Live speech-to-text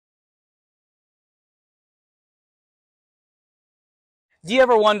Do you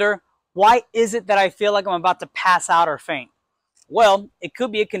ever wonder, why is it that I feel like I'm about to pass out or faint? Well, it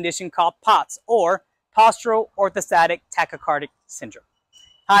could be a condition called POTS, or Postural Orthostatic Tachycardia syndrome.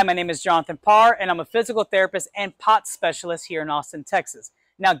 Hi, my name is Jonathan Parr, and I'm a physical therapist and POTS specialist here in Austin, Texas.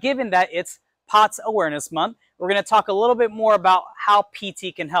 Now, given that it's POTS Awareness Month, we're going to talk a little bit more about how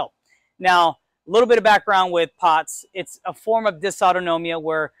PT can help. Now, a little bit of background with POTS. It's a form of dysautonomia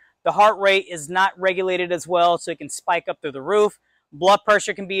where the heart rate is not regulated as well, so it can spike up through the roof. Blood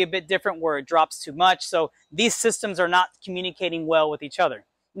pressure can be a bit different where it drops too much. So these systems are not communicating well with each other.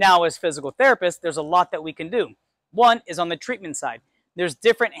 Now, as physical therapists, there's a lot that we can do. One is on the treatment side. There's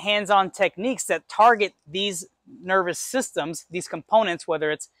different hands-on techniques that target these nervous systems, these components,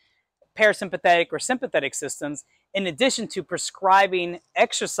 whether it's parasympathetic or sympathetic systems, in addition to prescribing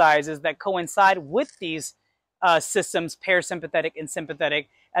exercises that coincide with these systems, parasympathetic and sympathetic,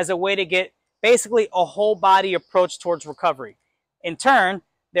 as a way to get basically a whole body approach towards recovery. In turn,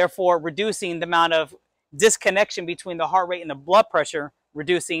 therefore, reducing the amount of disconnection between the heart rate and the blood pressure,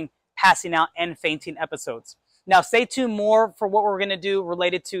 reducing passing out and fainting episodes. Now, stay tuned more for what we're going to do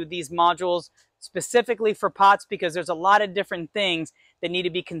related to these modules, specifically for POTS, because there's a lot of different things that need to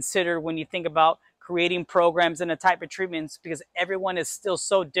be considered when you think about creating programs and a type of treatments, because everyone is still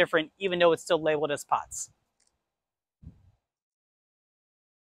so different, even though it's still labeled as POTS.